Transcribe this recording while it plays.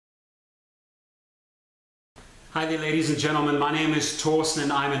Hi there, ladies and gentlemen. My name is Torsten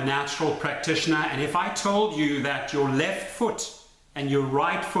and I'm a natural practitioner. And if I told you that your left foot and your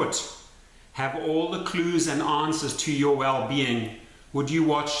right foot have all the clues and answers to your well-being, would you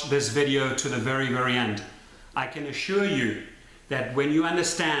watch this video to the very, very end? I can assure you that when you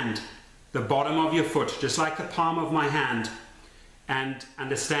understand the bottom of your foot, just like the palm of my hand, and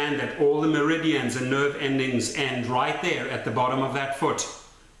understand that all the meridians and nerve endings end right there at the bottom of that foot,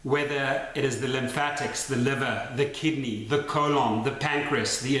 whether it is the lymphatics, the liver, the kidney, the colon, the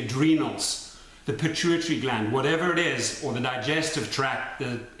pancreas, the adrenals, the pituitary gland, whatever it is, or the digestive tract,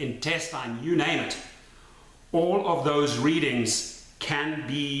 the intestine, you name it, all of those readings can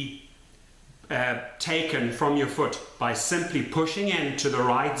be taken from your foot by simply pushing into the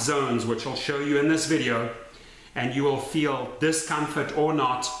right zones, which I'll show you in this video, and you will feel discomfort or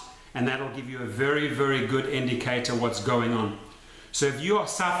not, and that'll give you a very, very good indicator what's going on. So if you are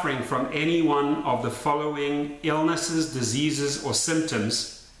suffering from any one of the following illnesses, diseases, or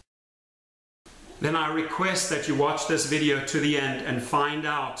symptoms, then I request that you watch this video to the end and find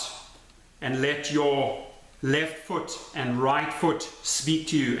out and let your left foot and right foot speak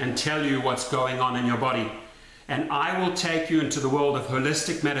to you and tell you what's going on in your body. And I will take you into the world of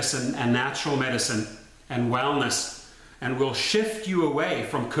holistic medicine and natural medicine and wellness, and will shift you away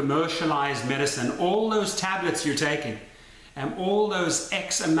from commercialized medicine, all those tablets you're taking, and all those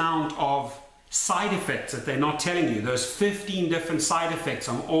X amount of side effects that they're not telling you, those 15 different side effects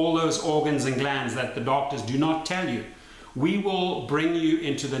on all those organs and glands that the doctors do not tell you. We will bring you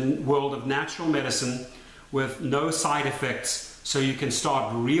into the world of natural medicine with no side effects, so you can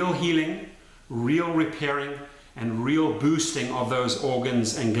start real healing, real repairing, and real boosting of those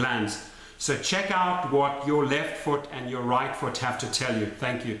organs and glands. So check out what your left foot and your right foot have to tell you.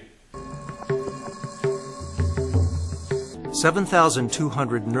 Thank you.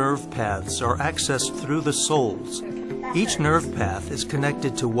 7,200 nerve paths are accessed through the soles. Each nerve path is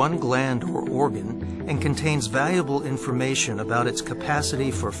connected to one gland or organ and contains valuable information about its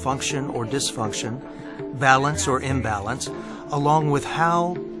capacity for function or dysfunction, balance or imbalance, along with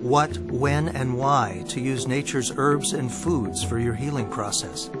how, what, when, and why to use nature's herbs and foods for your healing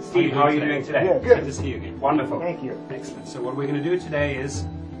process. Steve, how are you doing today? Yeah, good. Good to see you again. Wonderful. Thank you. Excellent. So what we're going to do today is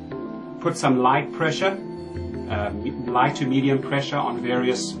put some light pressure, light to medium pressure on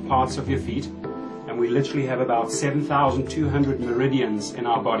various parts of your feet. And we literally have about 7,200 meridians in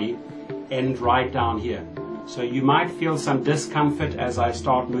our body end right down here. So you might feel some discomfort as I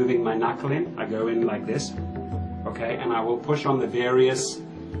start moving my knuckle in. I go in like this, okay, and I will push on the various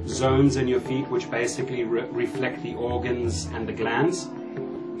zones in your feet which basically reflect the organs and the glands,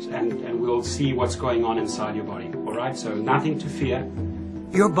 and we'll see what's going on inside your body. All right, so nothing to fear.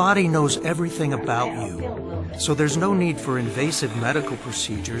 Your body knows everything about you, so there's no need for invasive medical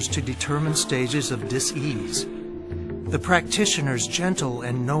procedures to determine stages of dis-ease. The practitioner's gentle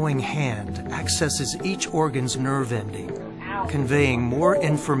and knowing hand accesses each organ's nerve ending, conveying more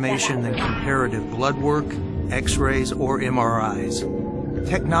information than comparative blood work, X-rays, or MRIs.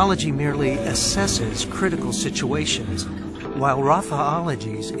 Technology merely assesses critical situations, while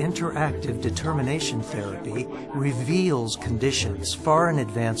Revitalizing's interactive determination therapy reveals conditions far in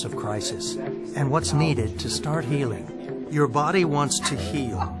advance of crisis and what's needed to start healing. Your body wants to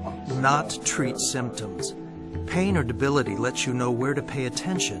heal, not treat symptoms. Pain or debility lets you know where to pay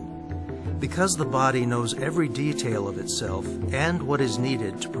attention. Because the body knows every detail of itself and what is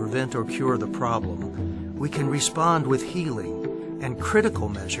needed to prevent or cure the problem, we can respond with healing, and critical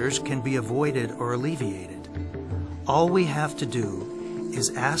measures can be avoided or alleviated. All we have to do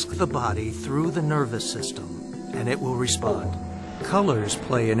is ask the body through the nervous system, and it will respond. Colors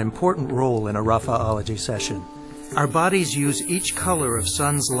play an important role in a Revitalizing session. Our bodies use each color of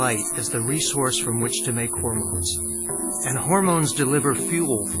sun's light as the resource from which to make hormones. And hormones deliver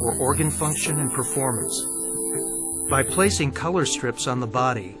fuel for organ function and performance. By placing color strips on the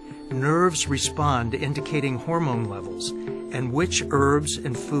body, nerves respond, indicating hormone levels and which herbs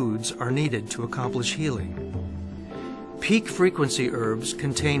and foods are needed to accomplish healing. Peak frequency herbs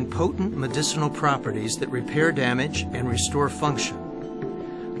contain potent medicinal properties that repair damage and restore function.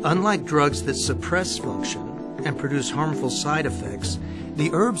 Unlike drugs that suppress function and produce harmful side effects,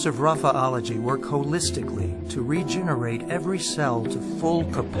 the herbs of Revitalizing work holistically to regenerate every cell to full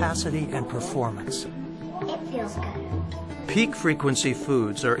capacity and performance. It feels good. Peak frequency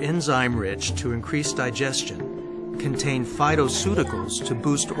foods are enzyme-rich to increase digestion, contain phytoceuticals to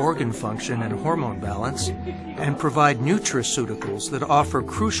boost organ function and hormone balance, and provide nutraceuticals that offer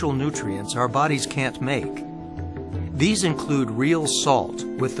crucial nutrients our bodies can't make. These include real salt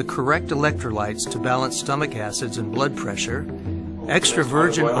with the correct electrolytes to balance stomach acids and blood pressure, extra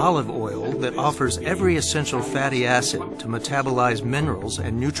virgin olive oil that offers every essential fatty acid to metabolize minerals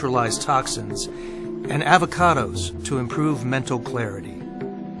and neutralize toxins, and avocados to improve mental clarity.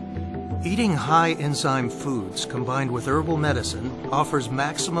 Eating high enzyme foods combined with herbal medicine offers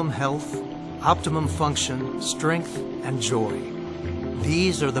maximum health, optimum function, strength, and joy.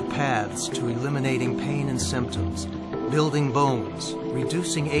 These are the paths to eliminating pain and symptoms, building bones,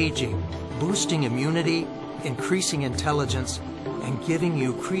 reducing aging, boosting immunity, increasing intelligence, and giving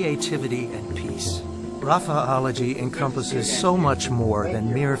you creativity and peace. Revitalizing encompasses so much more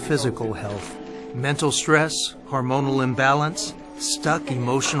than mere physical health. Mental stress, hormonal imbalance, stuck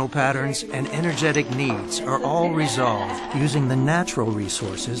emotional patterns, and energetic needs are all resolved using the natural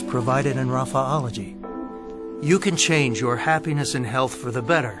resources provided in Revitalizing. You can change your happiness and health for the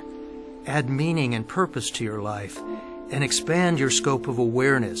better, add meaning and purpose to your life, and expand your scope of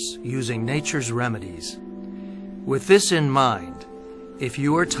awareness using nature's remedies. With this in mind, if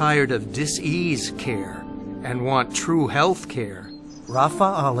you are tired of dis-ease care and want true health care,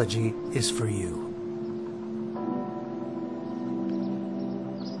 Revitalizing is for you.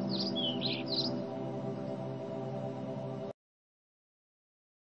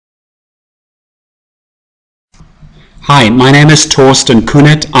 Hi, my name is Torsten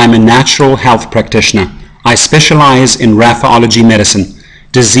Kunet. I'm a natural health practitioner. I specialize in revitalizing medicine.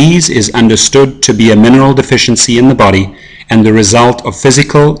 Disease is understood to be a mineral deficiency in the body and the result of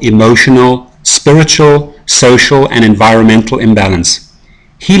physical, emotional, spiritual, social, and environmental imbalance.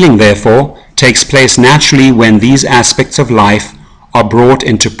 Healing, therefore, takes place naturally when these aspects of life are brought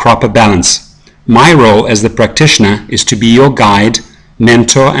into proper balance. My role as the practitioner is to be your guide,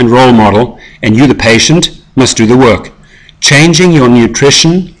 mentor, and role model, and you, the patient, must do the work. Changing your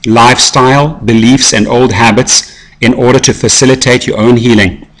nutrition, lifestyle, beliefs, and old habits in order to facilitate your own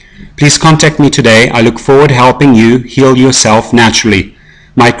healing. Please contact me today. I look forward to helping you heal yourself naturally.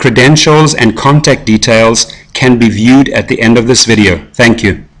 My credentials and contact details can be viewed at the end of this video. Thank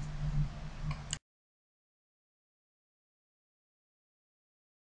you.